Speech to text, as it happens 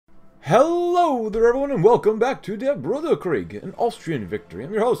Hello there everyone and welcome back to the Bruderkrieg, an Austrian victory.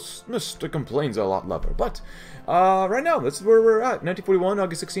 I'm your host, Mr. Complains a Lot Lover. But right now, this is where we're at, 1941,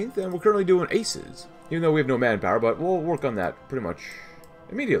 August 16th, and we're currently doing aces. Even though we have no manpower, but we'll work on that pretty much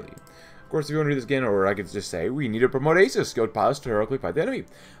immediately. Of course, if you want to do this again, or I could just say, we need to promote aces, skilled pilots to heroically fight the enemy.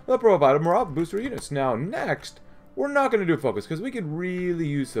 They'll provide a morale booster units. Now, next, we're not going to do focus, because we could really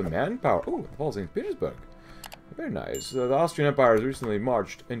use some manpower. Ooh, the Falls St. Petersburg. Very nice. The Austrian Empire has recently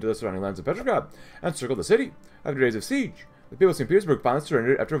marched into the surrounding lands of Petrograd and circled the city. After days of siege, the people of St. Petersburg finally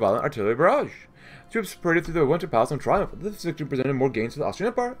surrendered after a violent artillery barrage. Troops paraded through the Winter Palace in triumph. This victory presented more gains to the Austrian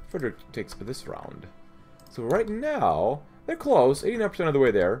Empire. Frederick takes this round. So right now, they're close, 89% of the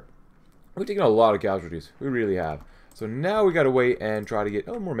way there. We've taken a lot of casualties. We really have. So now we gotta wait and try to get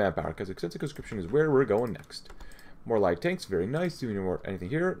a little more manpower, because extensive conscription is where we're going next. More light tanks, very nice. Do we need more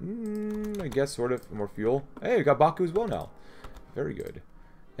anything here? I guess sort of more fuel. Hey, we got Baku as well now. Very good.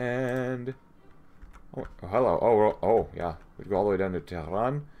 And oh, hello. Oh yeah. We go all the way down to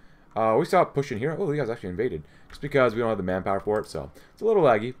Tehran. We stopped pushing here. Oh, you guys actually invaded. Just because we don't have the manpower for it, so it's a little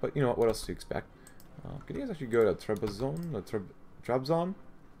laggy. But you know what else to expect? Can you guys actually go to Trabzon?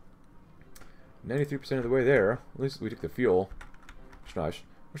 93% of the way there. At least we took the fuel. It's nice.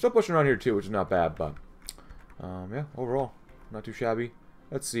 We're still pushing around here too, which is not bad, but. Yeah, overall, not too shabby.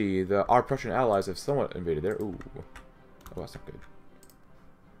 Let's see, our Prussian allies have somewhat invaded there. Ooh. Oh, that's not good.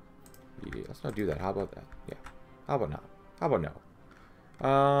 Yeah, let's not do that. How about that? Yeah. How about not? How about no?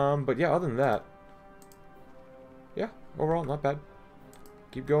 But yeah, other than that, yeah, overall, not bad.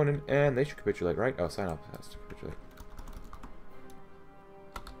 Keep going, and they should capitulate, right? Oh, sign up has to capitulate.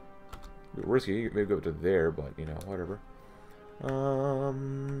 Risky, maybe go to there, but, you know, whatever.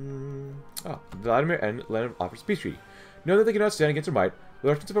 Vladimir and Lenin offers peace treaty. Knowing that they cannot stand against their might, the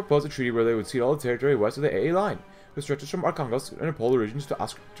Russians have proposed a treaty where they would cede all the territory west of the AA line, which stretches from Arkhangelsk and the polar regions to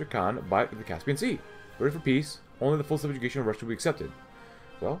Astrakhan by the Caspian Sea. Ready for peace, only the full subjugation of Russia will be accepted.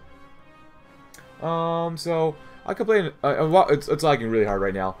 Well, so I complain. It's lagging really hard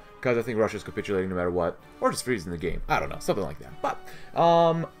right now because I think Russia's capitulating no matter what, or just freezing the game. I don't know, something like that. But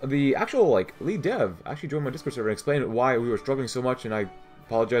the actual lead dev actually joined my Discord server and explained why we were struggling so much, and I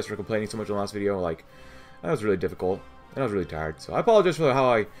apologize for complaining so much in the last video. That was really difficult, and I was really tired. So I apologize for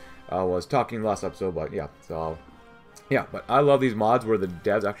how I was talking in the last episode. But yeah, so yeah, but I love these mods where the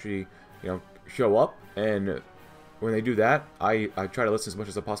devs actually show up, and when they do that, I try to listen as much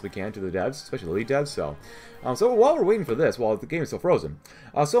as I possibly can to the devs, especially the lead devs. So, so while we're waiting for this, while the game is still frozen,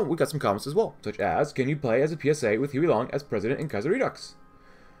 so we got some comments as well, such as, can you play as a PSA with Huey Long as president in Kaiser Redux?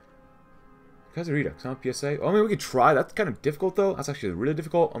 Kaiser Redux, huh? PSA? I mean, we could try. That's kind of difficult, though. That's actually really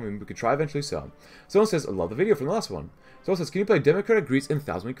difficult. I mean, we could try eventually, so. Someone says, I love the video from the last one. Someone says, can you play Democratic Greece in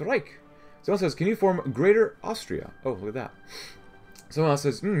Thousand Week Reich? Someone says, can you form Greater Austria? Oh, look at that. Someone else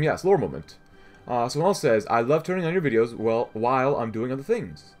says, yes, lower moment. Someone else says, I love turning on your videos while I'm doing other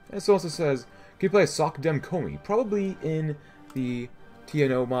things. And someone else says, can you play Sock Dem Komi? Probably in the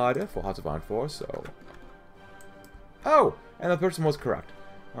TNO mod for House of On 4, so. Oh! And the person was correct.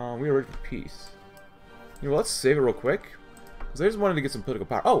 We are ready for peace. You know, let's save it real quick. Because I just wanted to get some political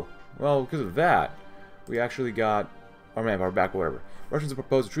power. Oh! Well, because of that, we actually got our manpower back, or whatever. Russians have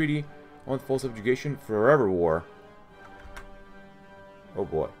proposed a treaty on full subjugation, forever war. Oh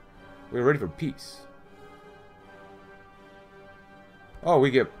boy. We're ready for peace. Oh, we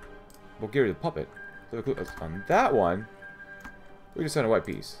get Bulgaria the puppet. So on that one, we just signed a white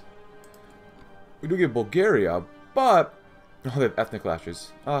peace. We do get Bulgaria, but oh, they have ethnic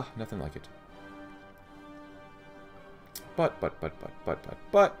clashes. Nothing like it. But it's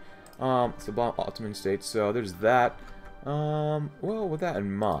the Ottoman state, so there's that. Well, with that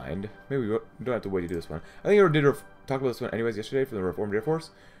in mind, maybe we don't have to wait to do this one. I think I did talk about this one anyways yesterday for the Reformed Air Force.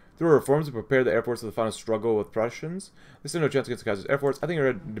 Through reforms to prepare the Air Force for the final struggle with Prussians. There's still no chance against the Kaiser's Air Force. I think I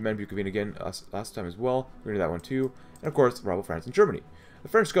read Demand Bukovine again last time as well. We're going to do that one too. And of course, rival France and Germany. The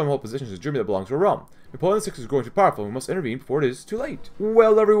French scum hold positions in Germany that belongs to a realm. Napoleon VI is growing too powerful. We must intervene before it is too late.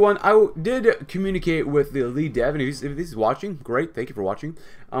 Well, everyone, I did communicate with the lead dev, and if he's watching, great, thank you for watching.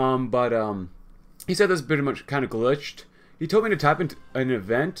 He said this pretty much kind of glitched. He told me to type into an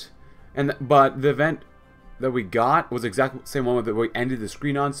event, but the event that we got was exactly the same one that we ended the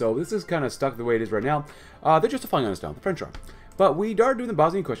screen on, so this is kind of stuck the way it is right now. They're justifying on us now, the French are. But we are doing the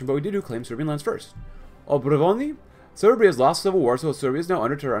Bosnian question, but we did claim Serbian lands first. Obrevoni, Serbia has lost civil war, so Serbia is now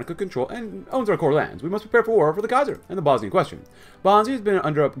under tyrannical control and owns our core lands. We must prepare for war for the Kaiser and the Bosnian question. Bosnia has been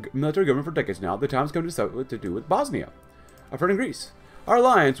under a military government for decades now. The time has come to decide what to do with Bosnia. Our friend in Greece. Our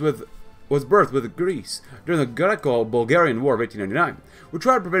alliance was birthed with Greece during the Greco-Bulgarian War of 1899. We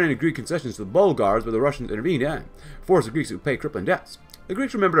tried to prevent any Greek concessions to the Bulgars, but the Russians intervened and forced the Greeks to pay crippling debts. The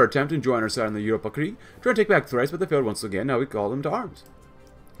Greeks remembered our attempt to join our side in the Austrian-Krieg, trying to take back Thrace, but they failed once again. Now we call them to arms.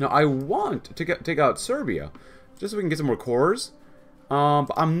 Now I want to take out Serbia, just so we can get some more cores.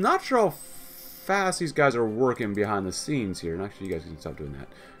 But I'm not sure how fast these guys are working behind the scenes here. And actually, you guys can stop doing that.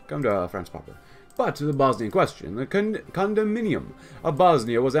 Come to France proper. But to the Bosnian question, the condominium of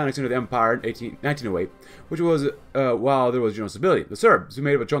Bosnia was annexed into the empire in 1908, which was while there was general stability. The Serbs, who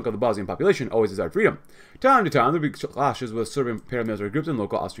made up a chunk of the Bosnian population, always desired freedom. Time to time, there would be clashes with Serbian paramilitary groups and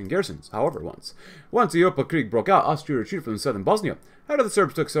local Austrian garrisons. However, once the Austrian-Krieg broke out, Austria retreated from southern Bosnia. After the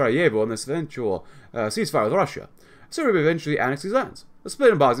Serbs took Sarajevo and this eventual ceasefire with Russia, Serbia eventually annexed these lands. The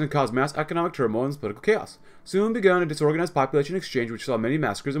split in Bosnia caused mass economic turmoil and political chaos. Soon began a disorganized population exchange which saw many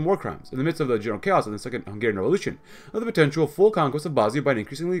massacres and war crimes. In the midst of the general chaos of the Second Hungarian Revolution, of the potential full conquest of Bosnia by an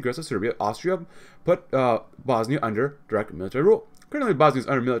increasingly aggressive Serbia, Austria put Bosnia under direct military rule. Currently, Bosnia is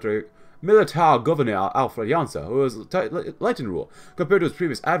under Militar Governor Alfred Jansa, who has light in rule compared to his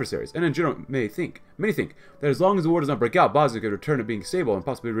previous adversaries, and in general many think that as long as the war does not break out, Bosnia could return to being stable and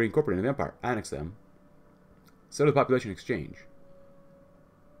possibly reincorporate in the empire. Annex them. Settle the population exchange.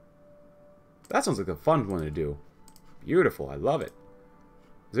 That sounds like a fun one to do. Beautiful. I love it.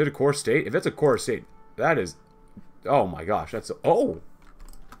 Is it a core state? If it's a core state, that is... Oh my gosh. That's... Oh!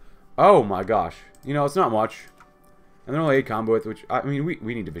 Oh my gosh. You know, it's not much. And they're only 8 combo width, which... I mean,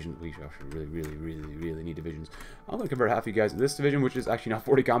 we need divisions. We actually really need divisions. I'm going to convert half of you guys to this division, which is actually not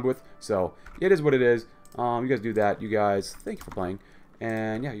 40 combo width. So, it is what it is. You guys do that. You guys, thank you for playing.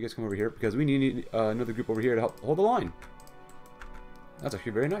 And yeah, you guys come over here, because we need another group over here to help hold the line. That's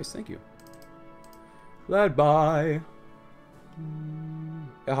actually very nice. Thank you. Led by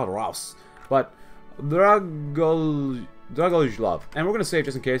Rouse, but Dragolj, and we're gonna save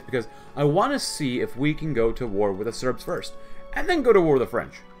just in case because I want to see if we can go to war with the Serbs first, and then go to war with the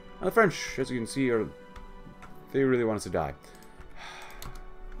French. Now the French, as you can see, they really want us to die.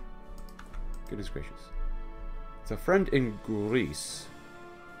 Goodness gracious! It's a friend in Greece.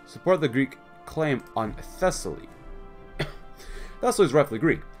 Support the Greek claim on Thessaly. Thessaly is rightfully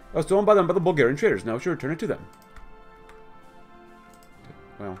Greek. It was stolen by them by the Bulgarian traders. Now we should return it to them.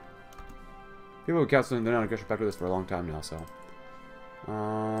 Well, people would cancel they're not an aggression factor this for a long time now, so.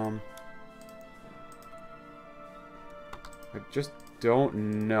 I just don't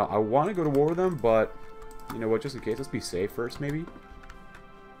know. I want to go to war with them, but you know what? Just in case, let's be safe first, maybe.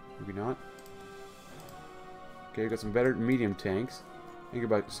 Maybe not. Okay, we got some better medium tanks. Think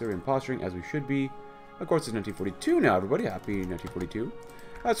about Syrian posturing as we should be. Of course, it's 1942 now. Everybody happy 1942.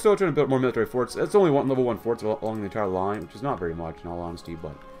 I'm still trying to build more military forts. It's only level 1 forts along the entire line, which is not very much, in all honesty,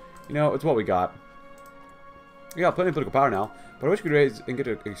 but, you know, it's what we got. We got plenty of political power now, but I wish we could raise and get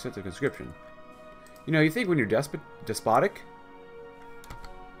an extensive conscription. You know, you think when you're despotic,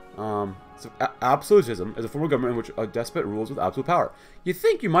 so absolutism is a form of government in which a despot rules with absolute power. You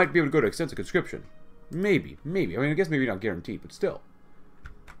think you might be able to go to extensive conscription. Maybe. I mean, I guess maybe not guaranteed, but still.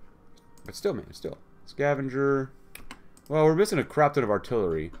 Man, still. Scavenger... Well, we're missing a crap ton of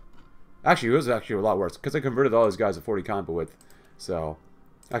artillery. Actually, it was actually a lot worse, because I converted all those guys to 40 combo width. So,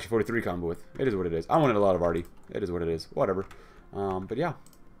 actually 43 combo width. It is what it is. I wanted a lot of arty. It is what it is. Whatever. But yeah.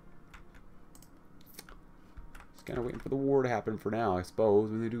 Just kind of waiting for the war to happen for now, I suppose,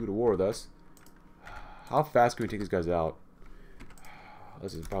 when they do go to war with us. How fast can we take these guys out?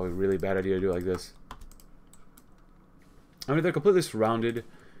 This is probably a really bad idea to do it like this. I mean, they're completely surrounded.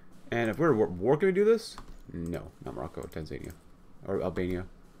 And if we're at war, can we do this? No, not Morocco, Tanzania, or Albania.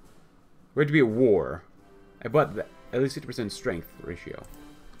 We have to be at war, but at least 50% strength ratio.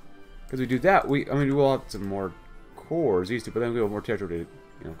 Because we do that, I mean, we will have some more cores, these two, but then we have more territory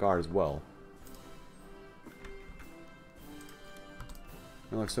to, guard as well.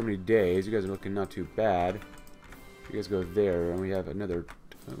 Like so many days, you guys are looking not too bad. You guys go there, and we have another.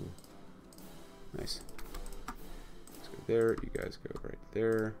 Oh, nice. Let's go there. You guys go right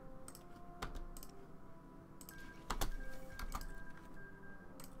there.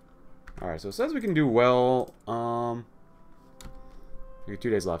 Alright, so it says we can do well. We have 2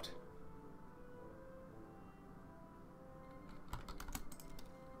 days left.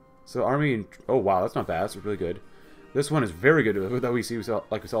 So army, oh wow, that's not bad. That's really good. This one is very good that we see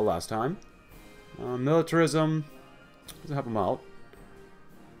like we saw last time. Militarism doesn't help them out.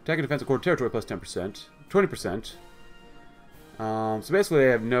 Attack and defense accord territory plus 10%, 20%. So basically, they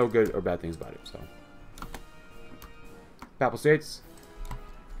have no good or bad things about it. So, Papal States.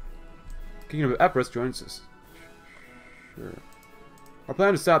 Kingdom of Epirus joins us. Sure. Our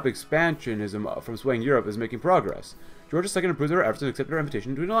plan to stop expansionism from swaying Europe is making progress. George II approved our efforts and accepted our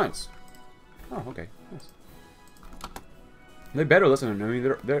invitation to an alliance. Oh, okay. Nice. They better listen. I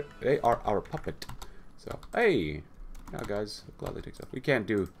mean, they are our puppet. So, hey. Yeah, guys, I'll gladly take stuff. We can't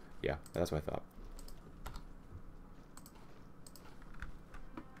do... Yeah, that's what I thought.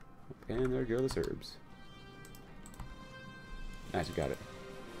 And there go the Serbs. Nice, you got it.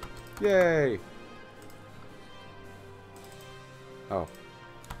 Yay! Oh.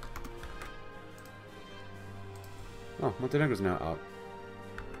 Oh, Montenegro's now out.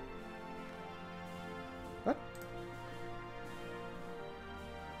 What?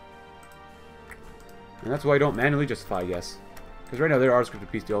 And that's why I don't manually justify, I guess. Because right now there are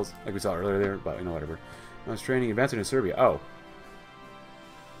scripted peace deals, like we saw earlier there, but you know, whatever. I was training advancing in Serbia. Oh.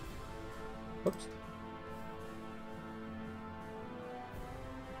 Oops.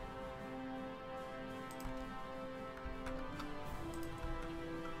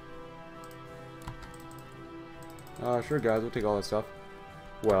 Sure, guys, we'll take all that stuff.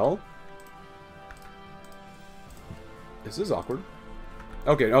 Well. This is awkward.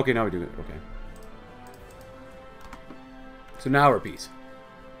 Okay, okay, now we do it. Okay. So now we're at peace.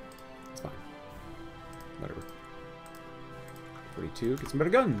 It's fine. Whatever. 42, get some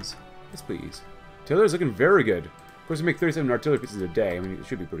better guns. Yes, please. Artillery's looking very good. Of course, we make 37 artillery pieces a day. I mean, it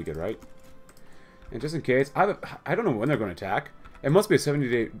should be pretty good, right? And just in case, I don't know when they're going to attack. It must be a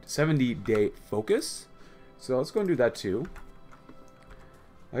 70-day focus. So let's go and do that too.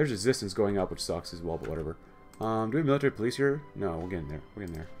 There's resistance going up, which sucks as well, but whatever. Do we have military police here? No, we're getting there. We're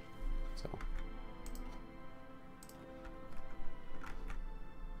getting there. So.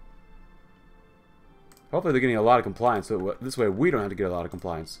 Hopefully they're getting a lot of compliance, so this way we don't have to get a lot of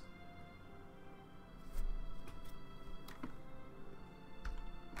compliance.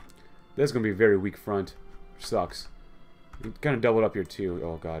 This is going to be a very weak front, which sucks. We kind of doubled up here too.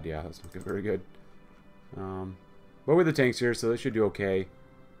 Oh god, yeah, that's not very good. But with the tanks here, so they should do okay.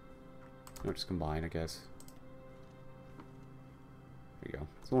 No, just combine, I guess. There you go.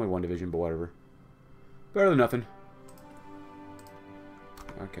 It's only one division, but whatever. Better than nothing.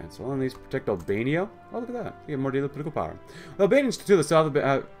 Okay, so on these protect Albania. Oh, look at that. You have more daily political power. The Albanians to the south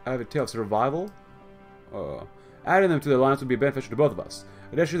have a tale of survival. Adding them to the alliance would be beneficial to both of us.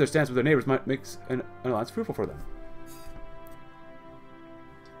 Additionally, their stance with their neighbors might make an alliance fruitful for them.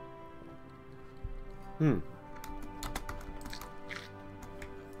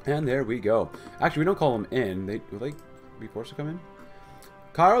 And there we go. Actually, we don't call them in. Will they be forced to come in?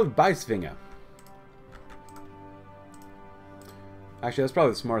 Karl Beisfinger. Actually, that's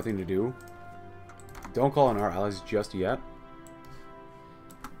probably the smart thing to do. Don't call in our allies just yet.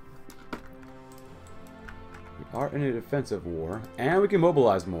 We are in a defensive war, and we can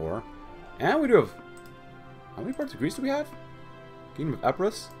mobilize more. And we do have... How many parts of Greece do we have? Kingdom of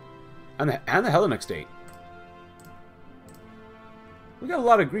Epirus? And the Hellenic state. We got a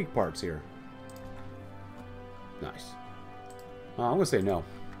lot of Greek parts here. Nice. I'm gonna say no.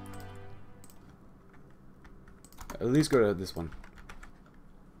 At least go to this one.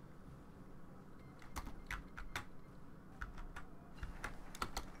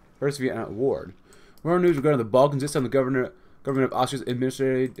 First Vienna Award. More news regarding the Balkans. This time the government of Austria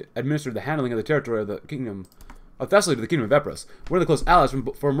administered the handling of the territory of the Kingdom of Thessaly to the Kingdom of Epirus. One of the close allies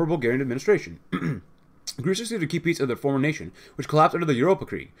from former Bulgarian administration. Greece received a key piece of their former nation, which collapsed under the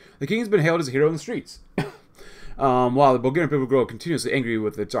Auustro-Prussian War. The king has been hailed as a hero in the streets. While the Bulgarian people grow continuously angry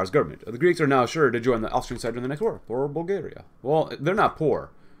with the Tsar's government. The Greeks are now sure to join the Austrian side during the next war. Poor Bulgaria. Well, they're not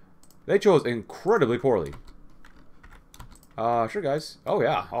poor. They chose incredibly poorly. Sure, guys. Oh,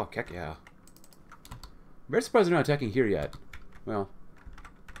 yeah. Oh, heck yeah. Very surprised they're not attacking here yet. Well.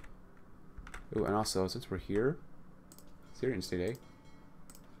 Ooh, and also, since we're here... Syrian state, eh?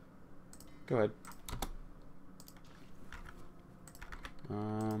 Go ahead.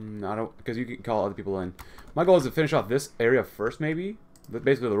 No, I don't... Because you can call other people in. My goal is to finish off this area first, maybe.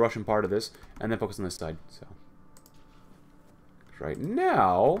 Basically, the Russian part of this. And then focus on this side, so... Right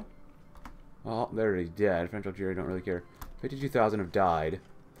now... Well, they're already dead. French Algeria don't really care. 52,000 have died.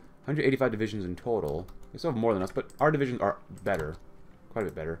 185 divisions in total. They still have more than us, but our divisions are better. Quite a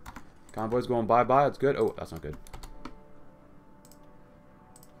bit better. Convoys going bye-bye. That's good. Oh, that's not good.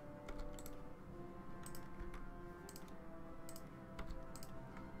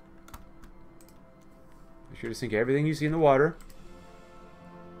 Be sure to sink everything you see in the water.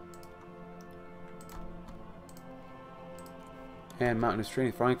 And mountainous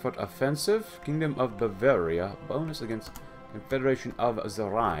training. Frankfurt offensive. Kingdom of Bavaria. Bonus against Confederation of the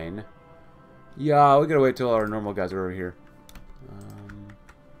Rhine. Yeah, we gotta wait till our normal guys are over here.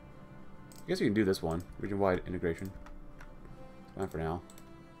 I guess we can do this one. Region-wide integration. Fine for now.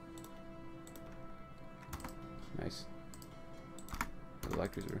 Nice. The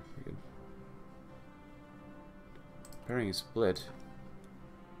light cruiser. Pretty good. Pairing split.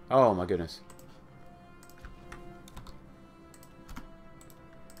 Oh my goodness.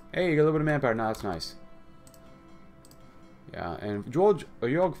 Hey, you got a little bit of manpower. No, that's nice. Yeah, and George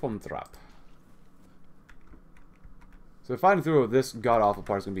Jörg von Trapp. So fighting through this god-awful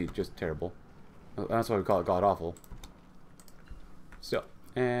part is going to be just terrible. That's why we call it god-awful. Still.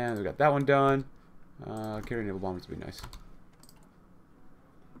 And we got that one done. Carry naval bombers would be nice.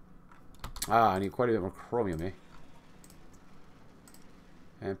 I need quite a bit more chromium, eh?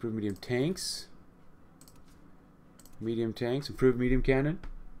 And improved medium tanks. Medium tanks. Improved medium cannon.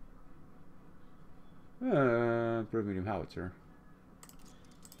 Improved medium howitzer.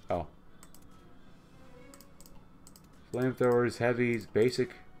 Oh. Flamethrowers, heavies,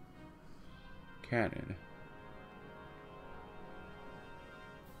 basic cannon.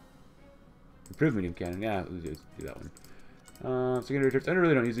 Improved medium cannon. Yeah, let's do that one. Secondary trips. I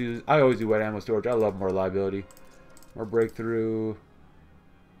really don't usually use. I always do wet ammo storage. I love more reliability, more breakthrough,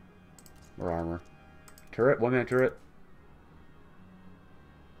 more armor. Turret. One-man turret.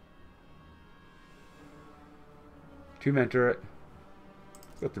 Two-man turret.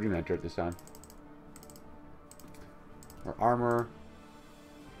 Go three-man turret this time. More armor.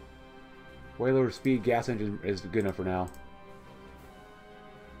 Way lower speed. Gas engine is good enough for now.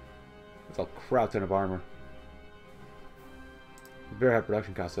 It's a crap ton of armor. Very high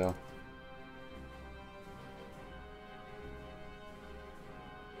production cost though.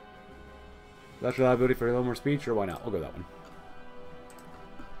 Less reliability for a little more speed? Sure, why not? We'll go that one.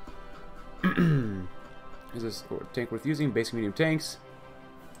 Is this tank worth using? Basic medium tanks.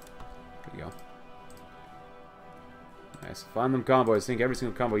 There you go. Nice. Find them combos. Think every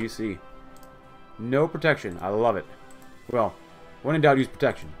single combo you see. No protection. I love it. Well, when in doubt, use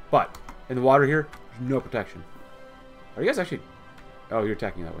protection. But in the water here, there's no protection. Are you guys actually... Oh, you're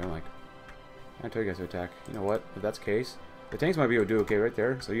attacking that way. I'm like... I told you guys to attack. You know what? If that's the case, the tanks might be able to do okay right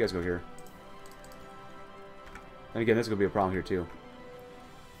there. So you guys go here. And again, this is going to be a problem here too.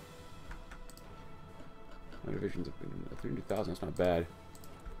 My divisions have been 300,000. That's not bad.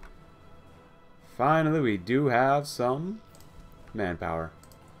 Finally, we do have some manpower.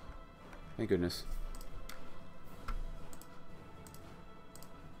 Thank goodness.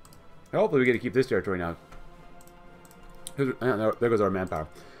 Hopefully we get to keep this territory now. There goes our manpower.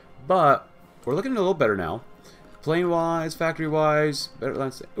 But we're looking a little better now. Plane-wise, factory-wise, better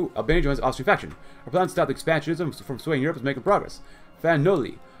plans. Ooh, Albania joins Austrian faction. Our plan to stop the expansionism from swaying Europe is making progress. Van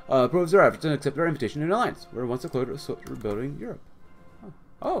Noli proves their efforts and accept our invitation in alliance. We're once close to rebuilding Europe.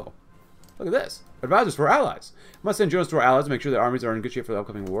 Oh, look at this. Advisors for our allies. We must send generals to our allies to make sure their armies are in good shape for the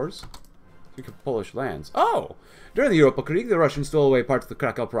upcoming wars. Polish lands. Oh! During the Austrian-Krieg, the Russians stole away parts of the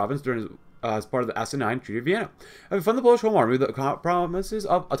Krakow province as part of the Assanine Treaty of Vienna. Having funded the Polish Home Army with the promises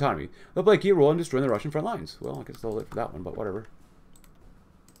of autonomy, they'll play a key role in destroying the Russian front lines. Well, I guess they'll late for that one, but whatever.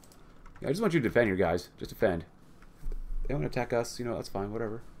 Yeah, I just want you to defend here, guys. Just defend. They don't want to attack us, you know, that's fine,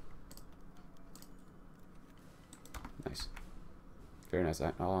 whatever. Nice. Very nice,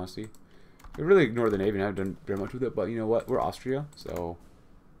 in all honesty. We really ignore the Navy and haven't done very much with it, but you know what? We're Austria, so...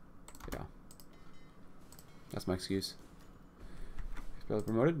 yeah. That's my excuse. Spell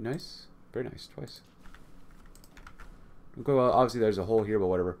promoted. Nice. Very nice. Twice. Okay, well, obviously there's a hole here, but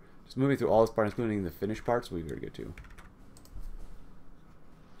whatever. Just moving through all this part, including the finished parts, will be very good too.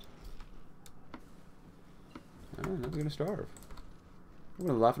 Oh, now we're gonna starve. We're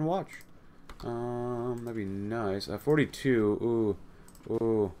gonna laugh and watch. That'd be nice. 42. Ooh.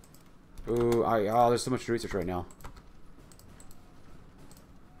 Ooh. Ooh. Oh, there's so much to research right now.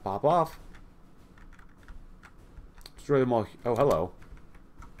 Pop off. Destroy them all. Oh, hello.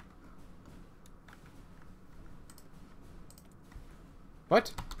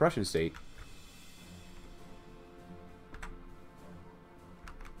 What? Prussian state.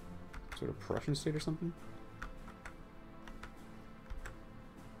 Sort of Prussian state or something?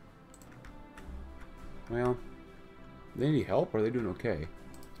 Well, they need help or are they doing okay?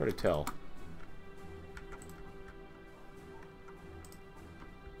 It's hard to tell.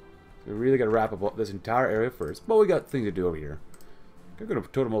 We really got to wrap up this entire area first. But we got things to do over here. Gotta go to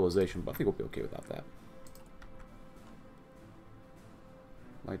total mobilization, but I think we'll be okay without that.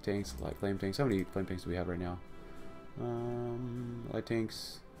 Light tanks, light flame tanks. How many flame tanks do we have right now? Light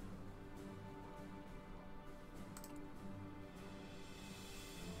tanks.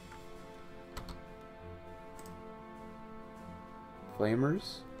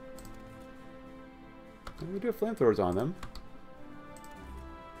 Flamers. We do have flamethrowers on them.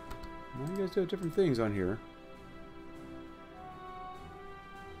 Well, you guys do have different things on here.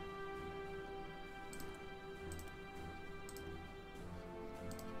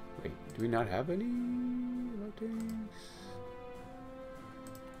 Wait, do we not have any light tanks?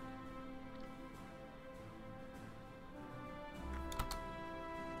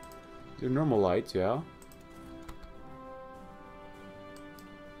 They're normal lights, yeah.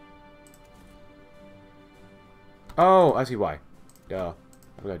 Oh, I see why. Duh.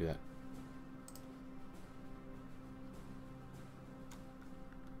 I forgot to do that.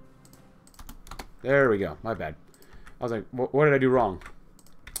 There we go. My bad. I was like, what did I do wrong?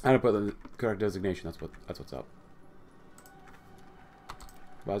 I didn't put the correct designation. That's what's up.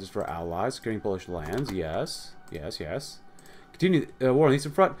 Advisors for allies, securing Polish lands. Yes, yes, yes. Continue the war on the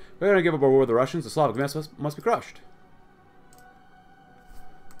Eastern Front. We're going to give up our war with the Russians. The Slavic mess must be crushed.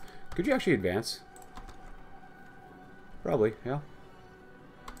 Could you actually advance? Probably, yeah.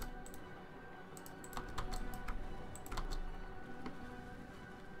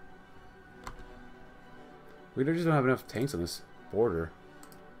 We just don't have enough tanks on this border.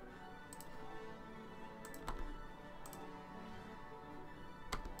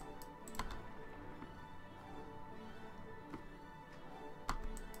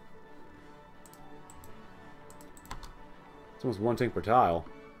 It's almost one tank per tile.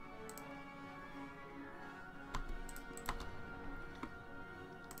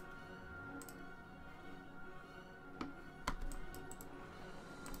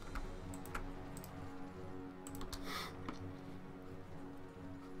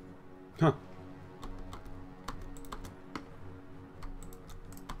 Huh.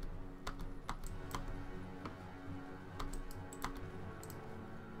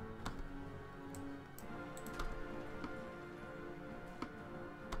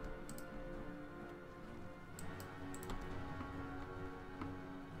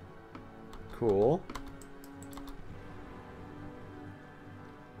 Cool.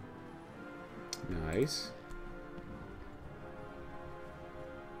 Nice.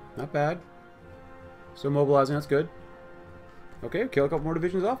 Not bad. Still mobilizing, that's good. Okay, kill a couple more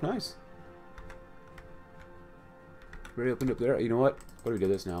divisions off, nice. Really opened up there. You know what? What do we do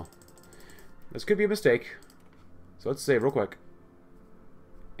this now? This could be a mistake. So let's save real quick.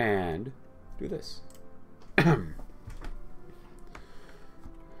 And do this. Now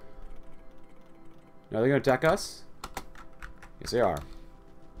they're going to attack us? Yes, they are. Do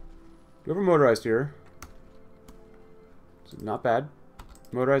we have a motorized here? It's not bad.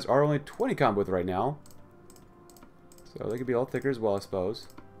 Motorized are only 20 combat with right now. So they could be all thicker as well, I suppose.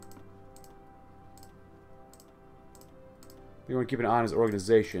 You want to keep an eye on his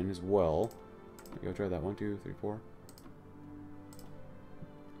organization as well. Go try that. 1, 2, 3, 4.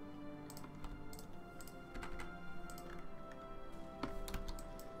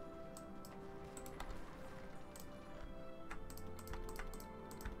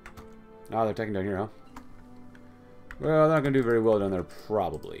 Ah, they're attacking down here, huh? Well, they're not going to do very well down there,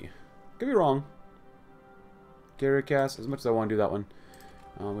 probably. Could be wrong. Carrier cast, as much as I want to do that one.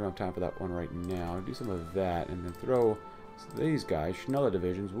 We don't have time for that one right now. Do some of that, and then throw these guys, Schneller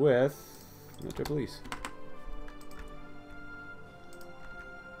divisions, with military police.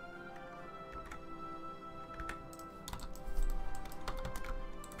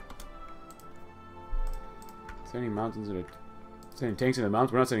 Sending mountains into... Sending tanks into the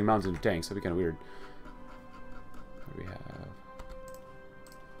mountains? We're not sending mountains into tanks. That'd be kind of weird. What do we have?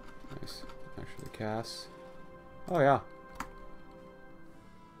 Nice. Actually, Cass. Oh, yeah.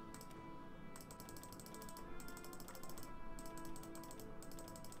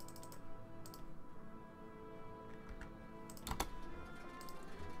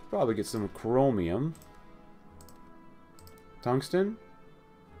 Probably get some chromium. Tungsten?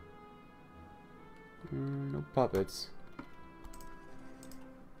 No puppets.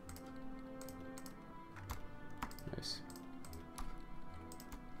 Nice.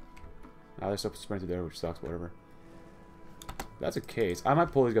 Ah, there's stuff sprinted there, which sucks, whatever. That's a case. I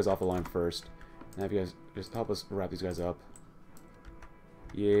might pull these guys off the line first. And have you guys just help us wrap these guys up.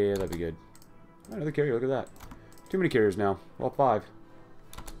 Yeah, that'd be good. Oh, another carrier, look at that. Too many carriers now. Well, 5.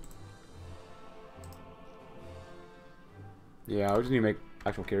 Yeah, we just need to make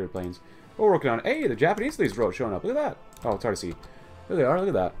actual carrier planes. What we're working on. Hey, the Japanese fleet's showing up. Look at that. Oh, it's hard to see. There they are. Look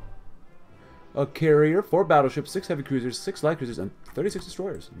at that. A carrier, 4 battleships, 6 heavy cruisers, 6 light cruisers, and 36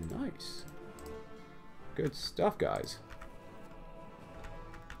 destroyers. Nice. Good stuff, guys.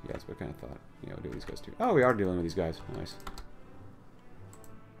 Yeah, that's what I kind of thought. Yeah, we'll deal with these guys too. Oh, we are dealing with these guys. Nice.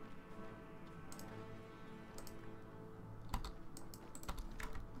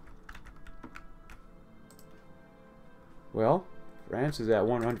 Well, France is at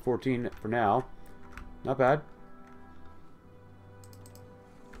 114 for now. Not bad.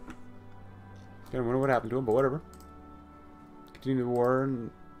 Don't wonder what happened to him, but whatever. Continue the war in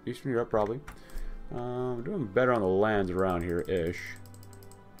Eastern Europe, probably. We're doing better on the lands around here-ish.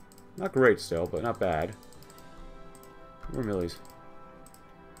 Not great still, but not bad. Where are millies?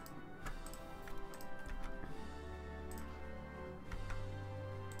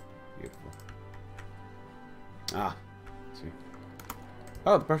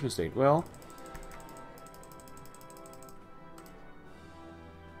 Oh, the Prussian state. Well...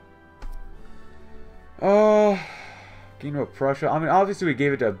 Kingdom of Prussia. I mean, obviously we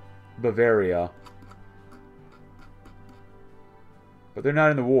gave it to Bavaria. But they're not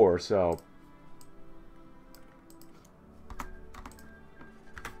in the war, so...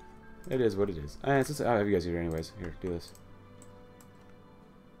 It is what it is. And since I'll have you guys here anyways. Here, do this.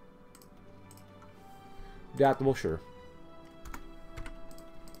 Adaptable, sure.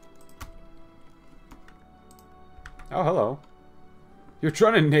 Oh, hello. You're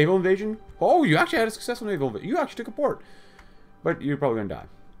trying a naval invasion? Oh, you actually had a successful naval invasion. You actually took a port. But you're probably going to die.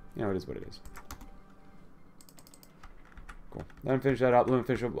 You know, it is what it is. Cool. Let him finish that up. Let him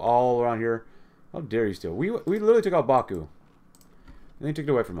finish up all around here. How dare you steal? We literally took out Baku. And then he took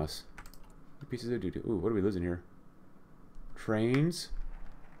it away from us. What pieces of doo-doo. Ooh, what are we losing here? Trains?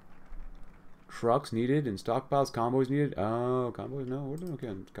 Trucks needed and stockpiles. Convoys needed. Oh, convoys? No, we're doing okay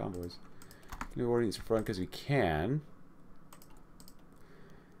on convoys. We're ordering this front because we can.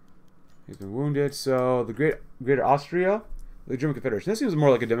 He's been wounded. So, the Greater Austria, the German Confederation. This seems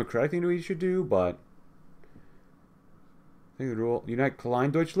more like a democratic thing that we should do, but... I think the rule... Unite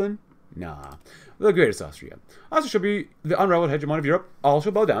Klein Deutschland? Nah. The greatest Austria. Austria should be the unrivaled hegemon of Europe. All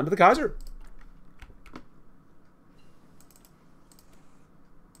shall bow down to the Kaiser.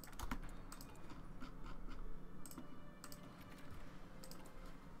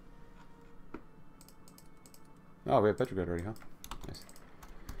 Oh, we have Petrograd already, huh? Nice.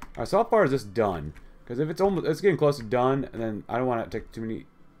 Alright, so how far is this done? Because if it's getting close to done, and then I don't want to take too many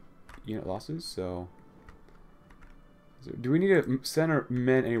unit losses, so... Do we need to send our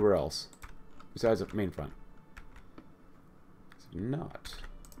men anywhere else? Besides the main front? It's not.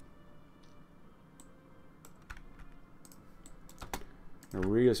 We'll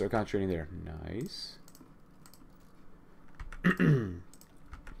really start concentrating there. Nice.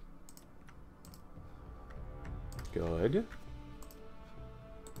 Good.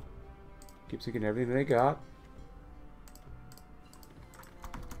 Keep sinking everything they got.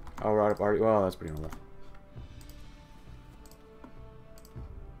 Oh, we're out of already. Well, that's pretty normal.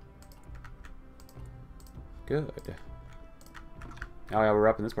 Good. Oh yeah, we're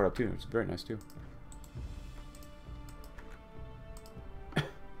wrapping this part up too. It's very nice too.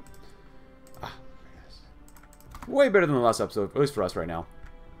 Ah, very nice. Way better than the last episode, at least for us right now.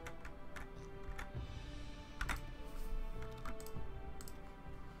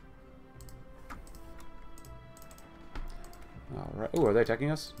 Alright. Oh, are they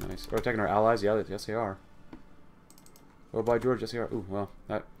attacking us? Nice. Or attacking our allies? Yeah, yes they are. Oh, by George, yes they are. Ooh, well,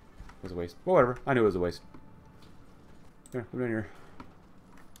 that was a waste. Well, whatever. I knew it was a waste. Here, put it in here.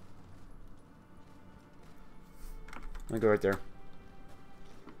 Let me go right there.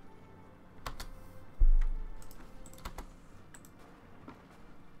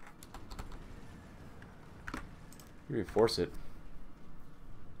 Reinforce it.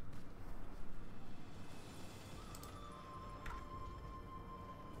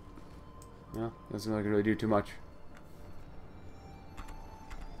 No, doesn't look like it really do too much.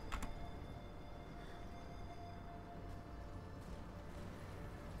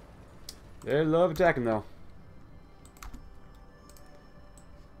 They love attacking though.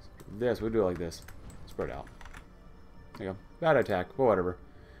 This, we'll do it like this. Spread out. There you go. Bad attack. Well, whatever.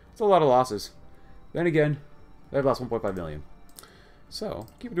 It's a lot of losses. Then again, they've lost 1.5 million. So,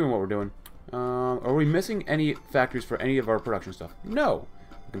 keep doing what we're doing. Are we missing any factories for any of our production stuff? No.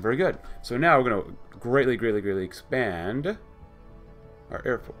 Looking very good. So now we're going to greatly expand our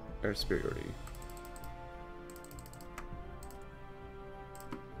air superiority.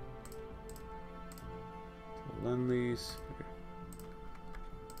 Lend-Lease.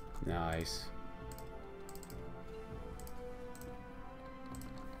 Nice.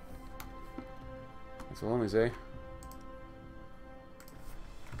 That's a Lend-Lease, eh?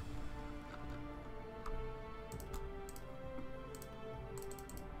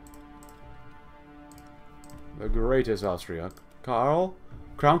 The greatest Austria. Karl?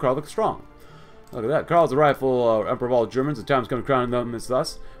 Crown Karl the Strong. Look at that. Karl's the rightful emperor of all Germans. The time's come to crown them as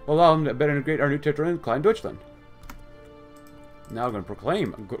thus. We'll allow him to better integrate our new territory in Klein Deutschland. Now we're going to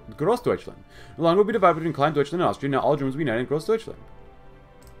proclaim Großdeutschland. No longer will be divided between Klein Deutschland and Austria. Now all Germans will be united in Großdeutschland.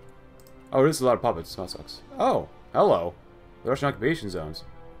 Oh, this is a lot of puppets. That sucks. Oh, hello. The Russian occupation zones.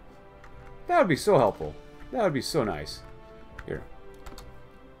 That would be so helpful. That would be so nice. Here.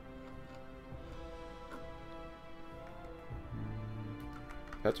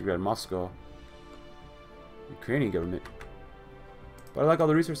 Petrograd, Moscow. Ukrainian government. But I like all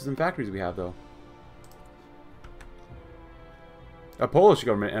the resources and factories we have, though. A Polish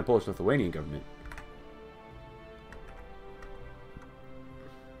government and a Polish-Lithuanian government.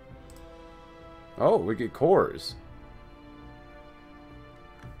 Oh, we get cores.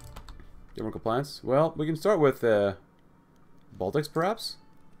 General compliance. Well, we can start with Baltics, perhaps.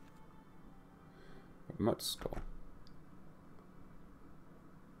 Moscow.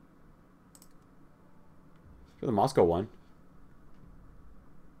 For the Moscow one.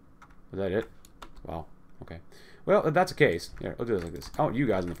 Is that it? Wow. Okay. Well, if that's the case, here, let's do this like this. I want you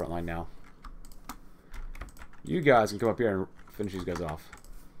guys in the front line now. You guys can come up here and finish these guys off.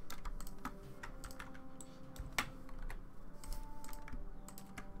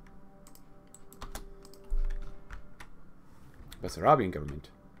 Bessarabian government.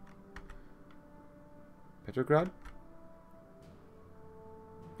 Petrograd?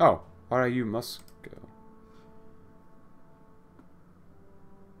 Oh, RIU Moscow.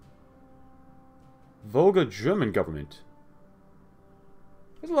 Volga German government.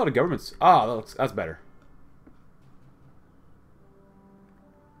 There's a lot of governments. Ah, that's better.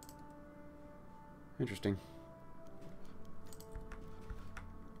 Interesting.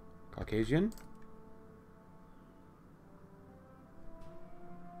 Caucasian.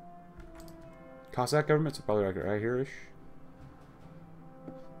 Cossack government, so probably right here-ish.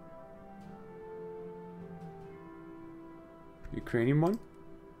 Ukrainian one.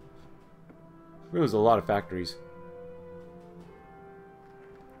 There's a lot of factories.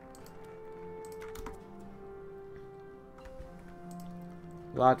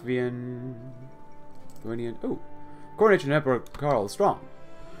 Latvian. Lithuanian. Oh! Coronation Emperor Karl the Strong.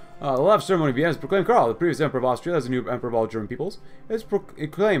 The last ceremony begins. Proclaim Karl, the previous Emperor of Austria, as the new Emperor of all German peoples. It is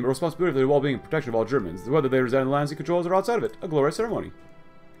proclaimed a responsibility for the well-being and protection of all Germans, whether they reside in the lands he controls or outside of it. A glorious ceremony.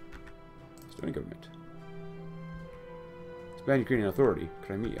 Estonian government. Expand Ukrainian authority.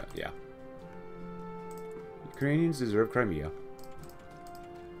 Crimea. Yeah. Ukrainians deserve Crimea.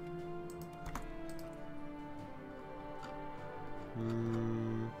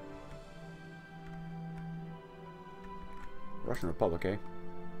 Russian Republic, eh?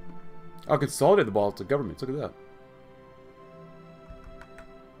 Oh, consolidate the Baltic governments. Look at that.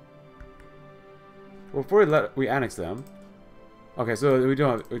 Well, before we annex them. Okay, so we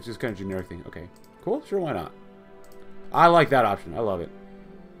don't have, it's just kind of generic thing. Okay, cool. Sure, why not? I like that option. I love it.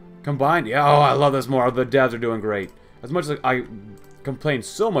 Combined? Yeah, oh, I love this more. The devs are doing great. As much as I complained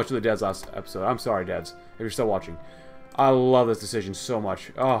so much of the devs last episode. I'm sorry, devs, if you're still watching. I love this decision so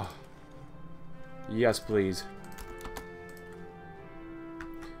much. Oh. Yes, please.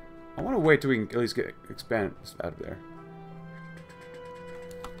 I want to wait till we can at least get expand out of there.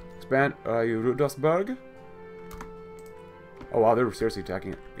 Expand Rudolfsburg. Oh wow, they're seriously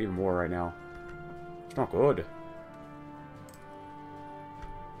attacking it even more right now. It's not good.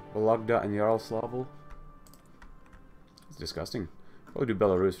 Vologda and Yaroslavl. It's disgusting. Probably do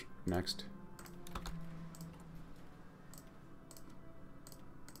Belarus next.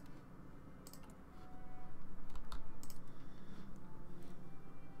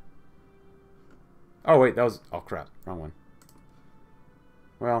 Oh wait, that was... Oh crap, wrong one.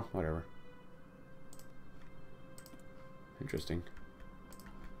 Well, whatever. Interesting.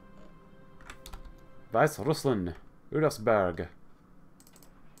 Weißrussland. Rudolfsburg.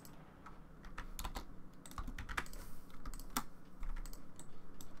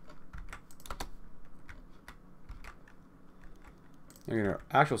 They're gonna have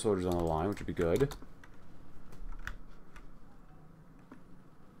actual soldiers on the line, which would be good.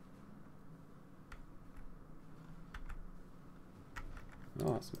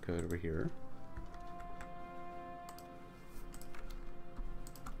 Oh, that's some code over here.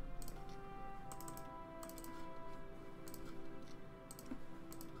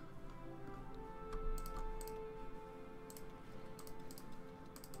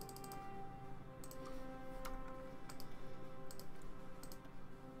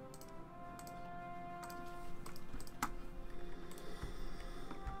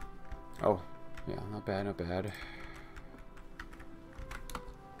 Oh, yeah, not bad, not bad.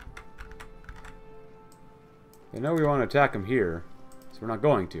 They know we want to attack them here, so we're not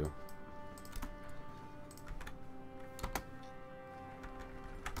going to.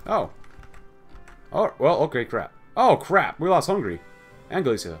 Oh. Oh, well, okay, crap. Oh, crap! We lost Hungary. And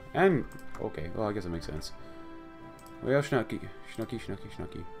Galicia. And... Okay, well, I guess that makes sense. Well, Schnucky. Schnucky, Schnucky,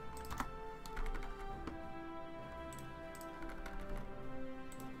 Schnucky.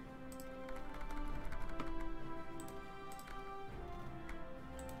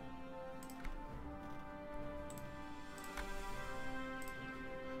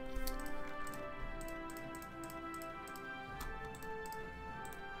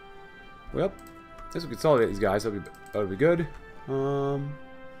 Well, since we consolidate these guys, that'll be good. Here.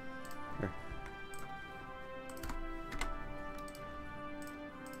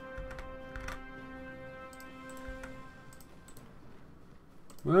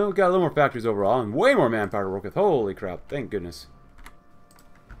 Well, we got a little more factories overall, and way more manpower to work with. Holy crap, thank goodness.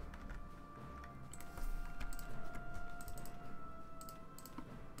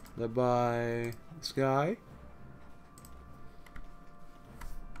 Led by this guy.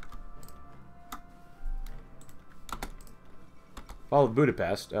 Fall of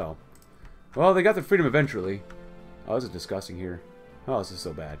Budapest. Oh. Well, they got their freedom eventually. Oh, this is disgusting here. Oh, this is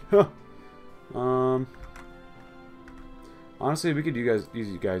so bad. Honestly, we could use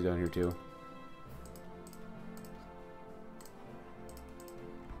you guys down here too.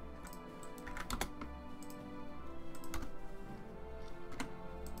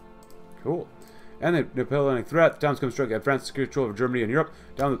 Cool. And the Napoleonic threat. The times come strike at France secure control over Germany and Europe.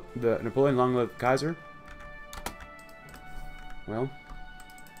 Down the Napoleon, long live Kaiser. Well,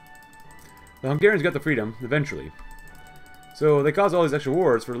 the Hungarians got the freedom eventually. So they caused all these extra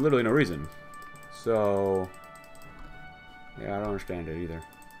wars for literally no reason. So, yeah, I don't understand it either.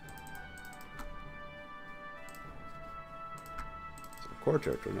 So core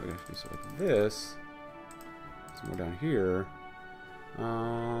territory, not gonna do something like this. Somewhere down here.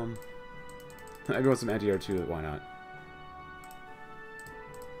 Maybe want some anti-air too. Why not?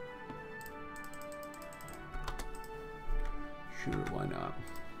 Sure, why not?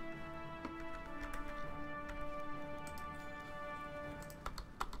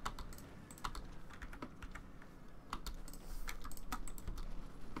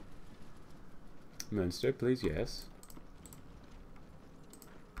 Munster, please, yes.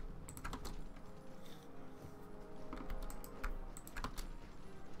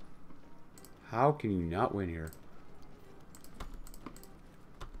 How can you not win here?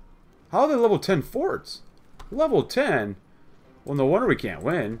 How are they level 10 forts? Level 10? Well, no wonder we can't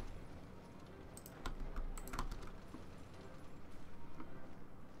win.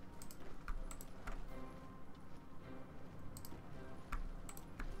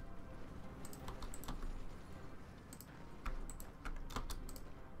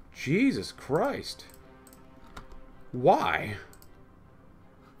 Jesus Christ. Why?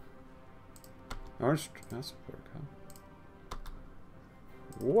 Orange transport, huh?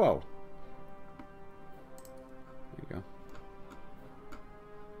 Whoa. There you go.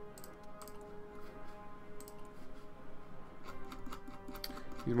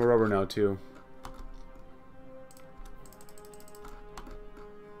 Need more rubber now, too.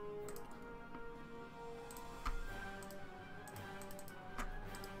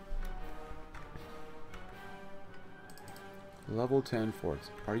 Level 10 forts.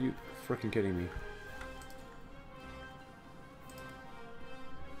 Are you freaking kidding me?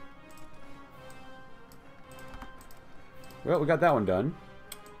 Well, we got that one done.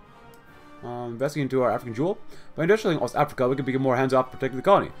 Investing into our African jewel. By industrializing West Africa, we can become more hands-off protecting the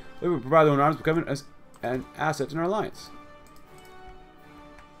colony. We will provide their own arms, becoming an asset in our alliance.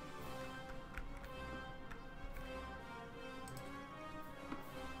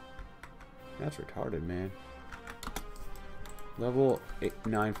 That's retarded, man. Level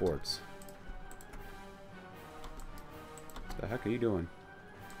 9 forts. What the heck are you doing?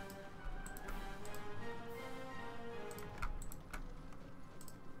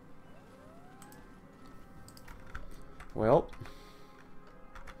 Well,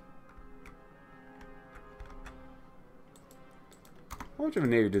 how much of a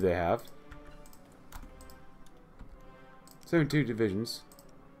navy do they have? 72 divisions.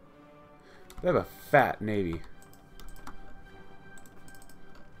 They have a fat navy.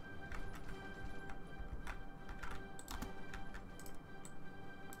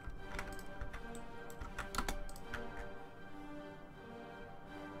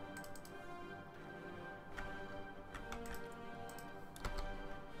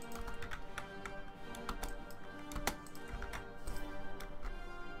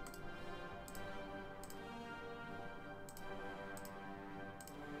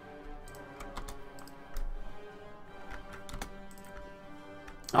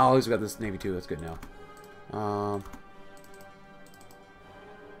 Oh, at least we got this navy too. That's good now.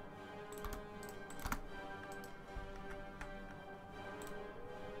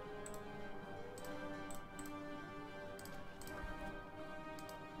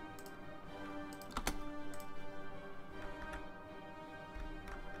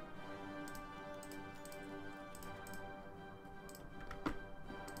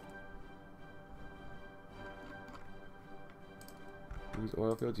 These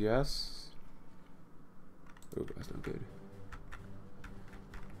oil fields, yes. Oh, that's not good.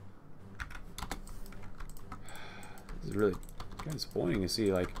 This is really kind of disappointing to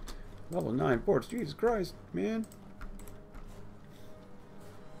see, like, level 9 ports. Jesus Christ, man.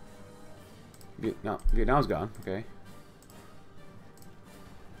 Vietnam's gone. Okay.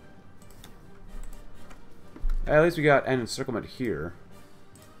 At least we got an encirclement here.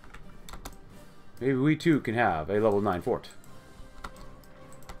 Maybe we too can have a level 9 fort.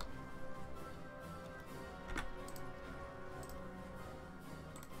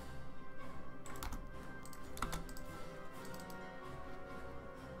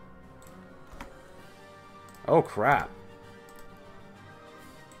 Oh crap.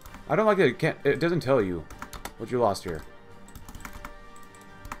 I don't like that it doesn't tell you what you lost here.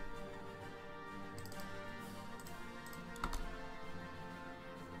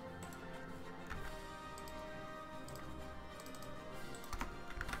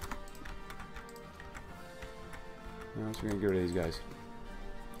 No, so we're gonna get rid of these guys.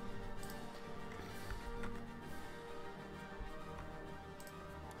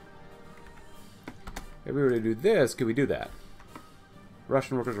 If we were to do this, could we do that?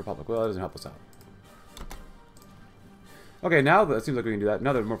 Russian Workers' Republic. Well, that doesn't help us out. Okay, now that seems like we can do that.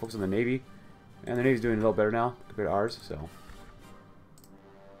 Now they're more focused on the Navy. And the Navy's doing a little better now compared to ours, so.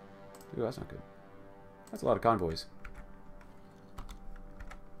 Ooh, that's not good. That's a lot of convoys.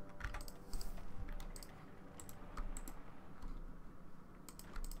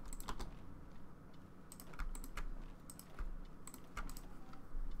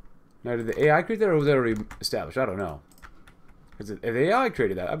 Now, did the AI create that, or was that already established? I don't know. Because if the AI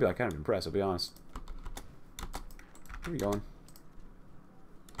created that, I'd be like kind of impressed, I'll be honest. Where are you going?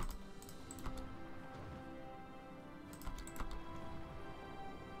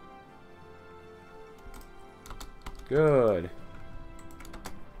 Good.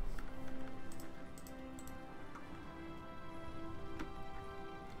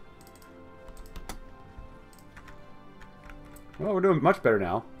 Well, we're doing much better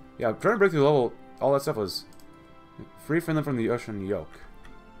now. Yeah, trying to break through the level, all that stuff was free from them from the ocean yoke.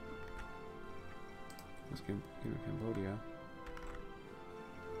 Let's get Cambodia.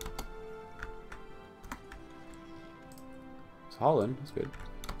 It's Holland, that's good.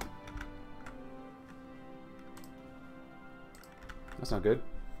 That's not good.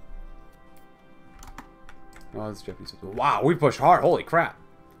 Oh, that's Japanese. Wow, we pushed hard, holy crap.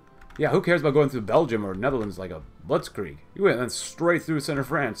 Yeah, who cares about going through Belgium or Netherlands like a blitzkrieg? You went then straight through center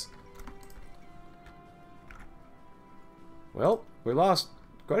France. Well, we lost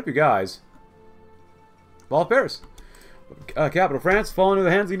quite a few guys. Fall of Paris. Capital France, fallen into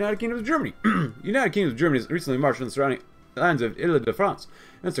the hands of the United Kingdom of Germany. United Kingdom of Germany has recently marched on the surrounding lands of Ile-de-France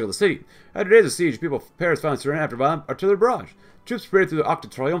and encircled the city. After days of siege, people of Paris found surrender after violent artillery barrage. Troops paraded through the Arc de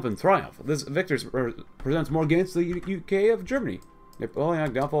Triomphe and Triumph. This victory presents more gains to the UK of Germany.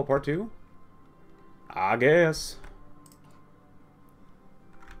 Napoleonic Downfall Part 2? I guess.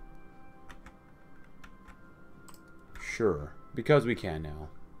 Sure. Because we can now.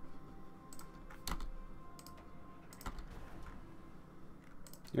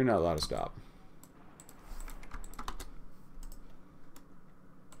 You're not allowed to stop.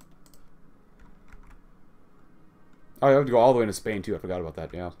 Oh, I have to go all the way into Spain too. I forgot about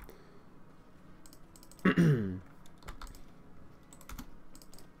that, yeah.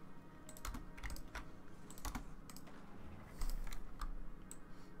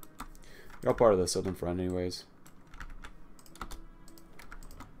 You're all part of the Southern Front anyways.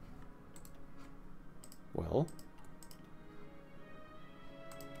 Well.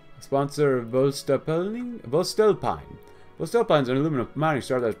 Sponsor Voestalpine. Voestalpine is an aluminum mining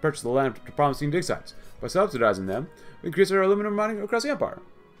star that has purchased the land to promising dig sites. By subsidizing them, we increase our aluminum mining across the empire.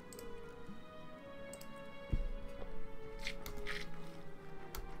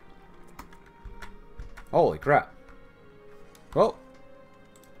 Holy crap. Well.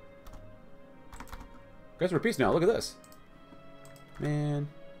 Guys, we're peace now. Look at this. Man.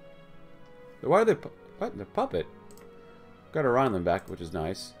 Why are they... What? The puppet? Got Rhineland back, which is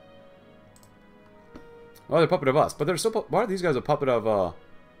nice. Oh, they're a puppet of us. But they're so... Why are these guys a puppet of,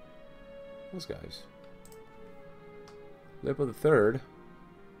 those guys? Leopold III.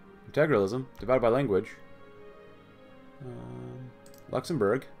 Integralism. Divided by language.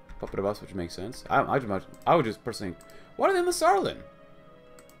 Luxembourg. Puppet of us, which makes sense. I would just personally... Why are they in the Saarland?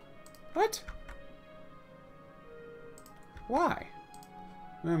 What? Why?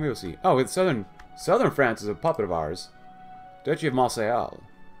 Maybe we'll see. Oh, it's Southern France is a puppet of ours. Duchy of Marseille.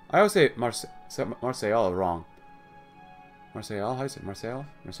 I always say Marseille wrong. Marseille? How do you say it? Marseille?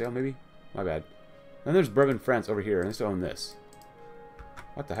 Marseille, maybe? My bad. Then there's Bourbon, France over here, and they still own this.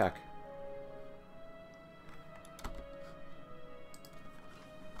 What the heck?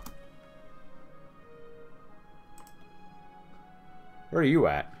 Where are you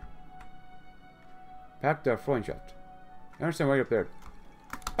at? Pact der Freundschaft. I understand why you're up there.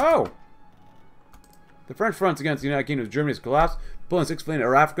 Oh! The French fronts against the United Kingdom of Germany has collapsed. Napoleon VI fleeing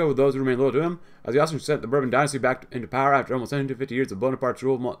to Africa with those who remained loyal to him, as the Austrians sent the Bourbon dynasty back into power after almost 150 years of Bonaparte's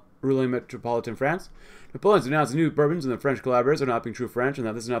ruling metropolitan France. Napoleon's denounced the new Bourbons and the French collaborators are not being true French, and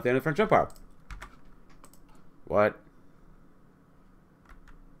that this is not the end of the French Empire. What?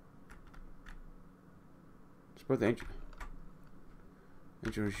 Support the ancient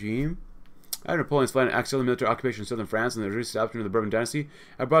regime. After Napoleon's flight and accidental military occupation of southern France and the reestablishment of the Bourbon dynasty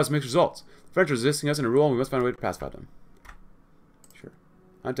have brought us mixed results. The French are resisting us in a rule, and we must find a way to pacify them. Sure.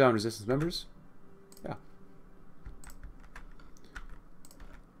 Hunt down resistance members? Yeah.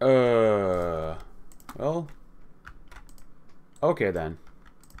 Well. Okay then.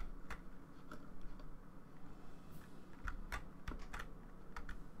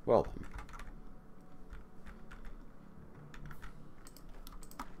 Well then.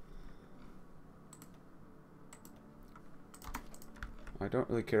 I don't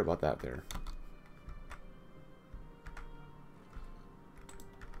really care about that there.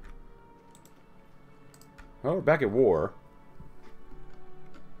 Well, we're back at war.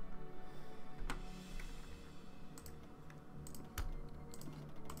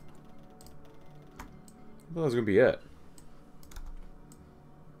 I thought that was going to be it.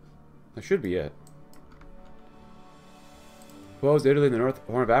 That should be it. Opposed Italy in the North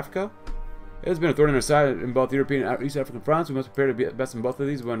Horn of Africa? It has been a thorn in our side in both European and East African fronts. We must prepare to be best in both of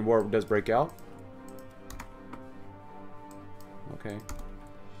these when war does break out. Okay.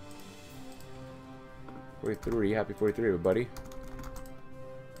 43. Happy 43, everybody.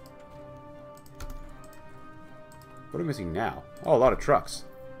 What are we missing now? Oh, a lot of trucks.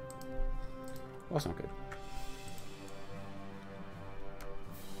 Well, that's not good.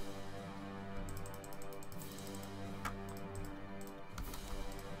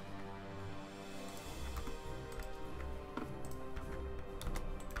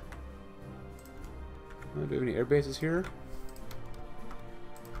 Do we have any air bases here?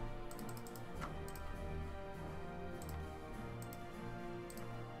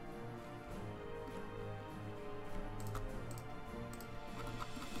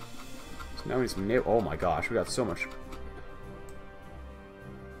 So now we need some naval. Oh my gosh, we got so much.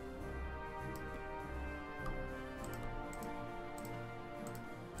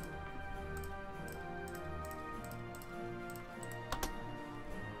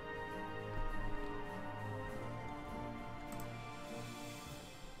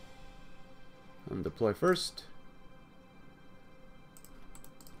 Deploy first.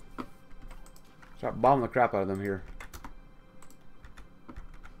 Start bombing the crap out of them here.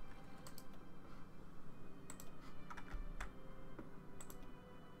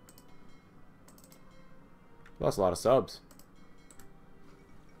 Lost a lot of subs.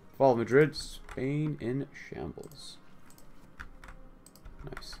 Fall of Madrid, Spain in shambles.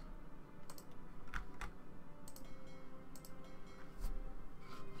 Nice.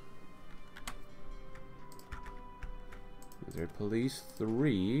 Is there police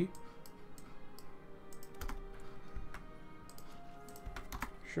 3?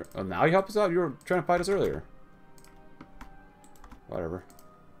 Sure. Oh, now you help us out? You were trying to fight us earlier. Whatever.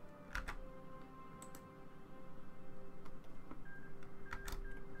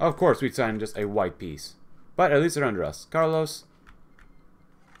 Of course, we'd sign just a white piece. But at least they're under us. Carlos,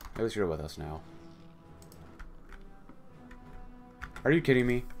 at least you're with us now. Are you kidding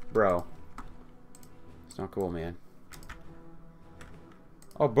me? Bro. It's not cool, man.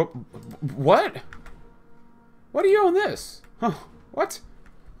 Oh, but what? What do you own this? Huh? What?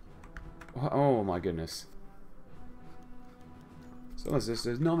 Oh my goodness. So this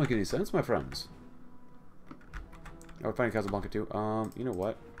does not make any sense, my friends. Oh, we're fighting Casablanca too. You know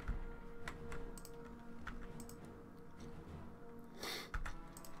what?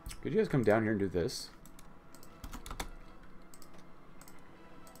 Could you guys come down here and do this?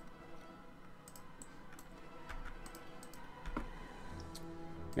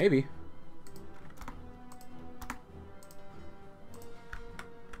 Maybe.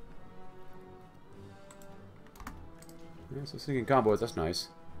 Yeah, so sneaking combos, that's nice.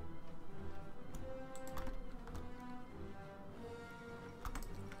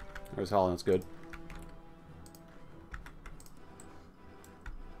 There's Holland, that's good.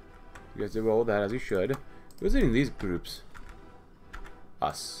 You guys did well with that, as you should. Who's leading these groups?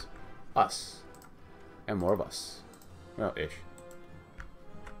 Us. Us. And more of us. Well, ish.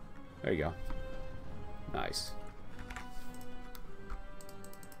 There you go. Nice.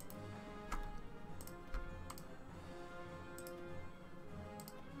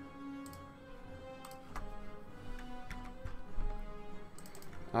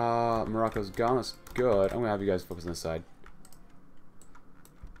 Morocco's gone. That's good. I'm gonna have you guys focus on this side.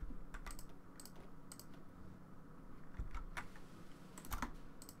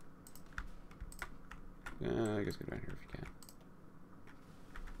 I guess get around here if you can.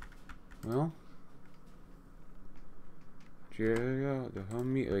 Well, the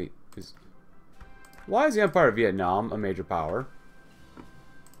homie. Wait, why is the Empire of Vietnam a major power?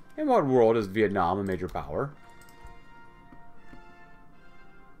 In what world is Vietnam a major power?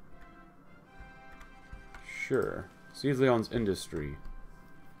 Sure. Sees Leon's industry.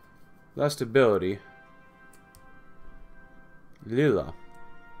 Less stability. Lila.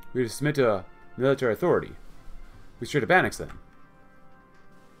 We submit to military authority. We straight up annex them.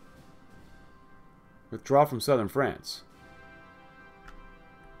 Withdraw from southern France.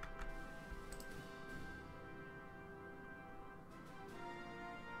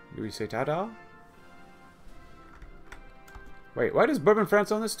 Do we say ta-da? Wait, why does Bourbon France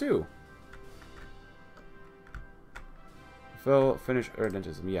own this too? Finish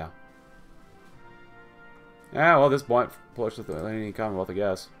Irdentism, yeah. Yeah, well, this point push with any Commonwealth, I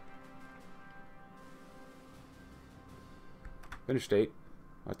guess. Finish state.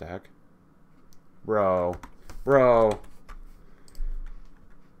 What the heck? Bro. Bro.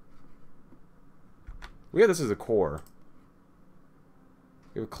 We have this as a core.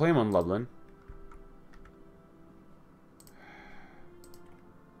 We have a claim on Lublin.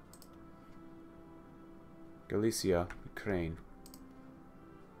 Galicia, Ukraine.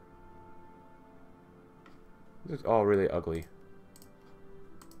 This is all really ugly.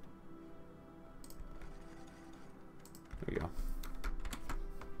 There you go.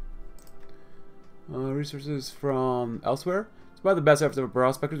 Resources from elsewhere. Despite the best efforts of our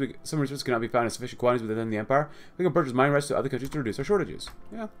prospectors, some resources cannot be found in sufficient quantities within the Empire. We can purchase mining rights to other countries to reduce our shortages.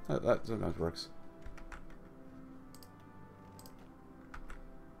 Yeah, that sometimes works.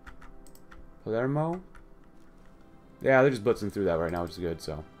 Palermo? Yeah, they're just blitzing through that right now, which is good,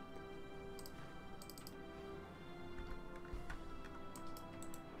 so.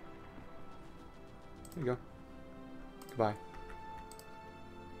 There you go. Goodbye.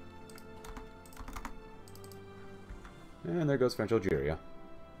 And there goes French Algeria.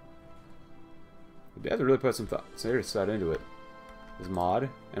 They have to really put some serious thought into it. This mod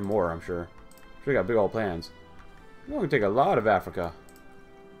and more, I'm sure. Sure, got big old plans. We're going to take a lot of Africa.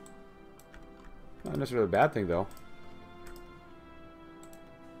 Not necessarily a bad thing, though.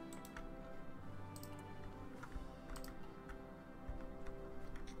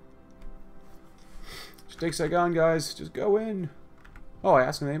 Just take Saigon, guys. Just go in. Oh, I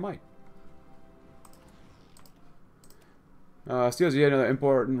asked them they might. Steel is yet another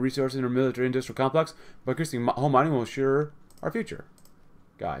important resource in our military industrial complex, but increasing home mining will ensure our future.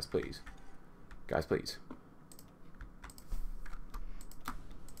 Guys, please. Guys, please.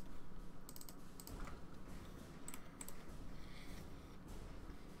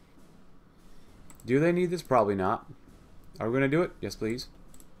 Do they need this? Probably not. Are we going to do it? Yes, please.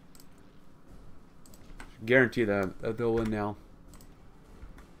 Guarantee that they'll win now.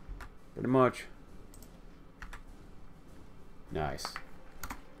 Pretty much. Nice.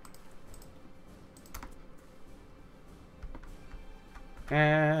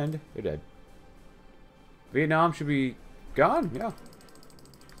 And they're dead. Vietnam should be gone? Yeah.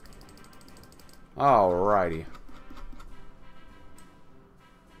 Alrighty.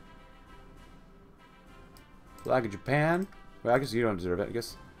 Flag of Japan. Well, I guess you don't deserve it. I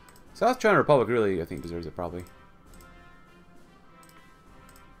guess South China Republic really, I think, deserves it probably.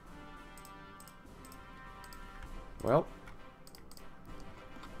 Well.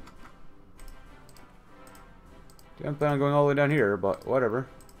 Didn't plan on going all the way down here, but whatever.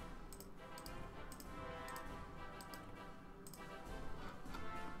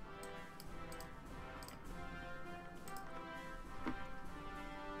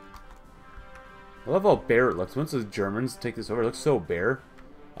 I love how bare it looks. Once the Germans take this over, it looks so bare.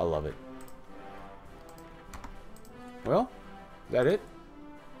 I love it. Well, is that it?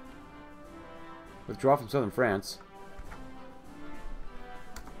 Withdraw from southern France.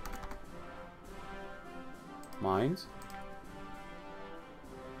 Mines.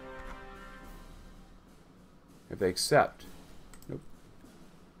 If they accept. Nope.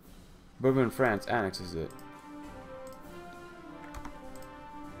 Bourbon France annexes it.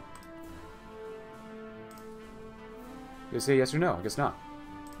 They say yes or no? I guess not.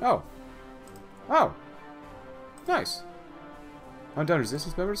 Oh. Oh. Nice. Hunt down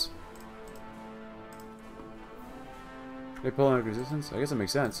resistance members? They pull out resistance? I guess that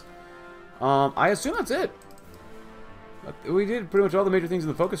makes sense. I assume that's it. We did pretty much all the major things in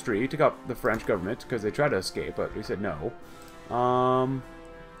the focus tree. Took out the French government because they tried to escape, but we said no.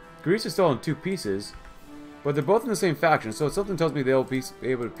 Greece is still in two pieces, but they're both in the same faction, so something tells me they'll be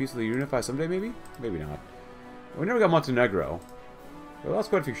able to peacefully unify someday, maybe? Maybe not. We never got Montenegro. We lost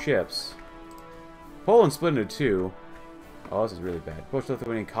quite a few ships. Poland split into two. Oh, this is really bad.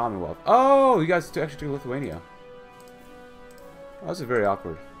 Polish-Lithuanian Commonwealth. Oh, you guys actually took Lithuania. Oh, this is very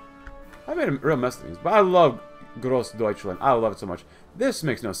awkward. I made a real mess of things, but I love Gross Deutschland. I love it so much. This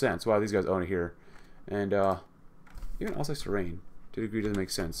makes no sense. Why these guys own it here. And, even Alsace-Lorraine, to a degree, doesn't make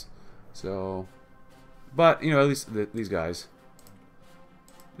sense. So, but, you know, at least these guys.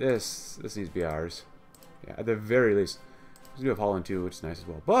 This needs to be ours. Yeah, at the very least. We do have Holland too, which is nice as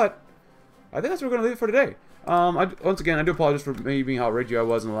well. But I think that's where we're going to leave it for today. Once again, I do apologize for maybe being how rigid I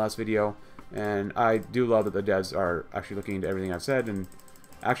was in the last video. And I do love that the devs are actually looking into everything I've said. And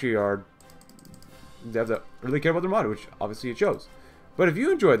actually are devs that really care about their mod, which obviously it shows. But if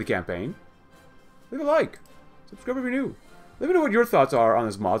you enjoyed the campaign, leave a like. Subscribe if you're new. Let me know what your thoughts are on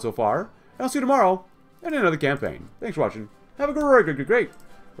this mod so far. And I'll see you tomorrow in another campaign. Thanks for watching. Have a great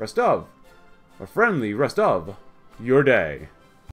rest of, a friendly rest of, your day.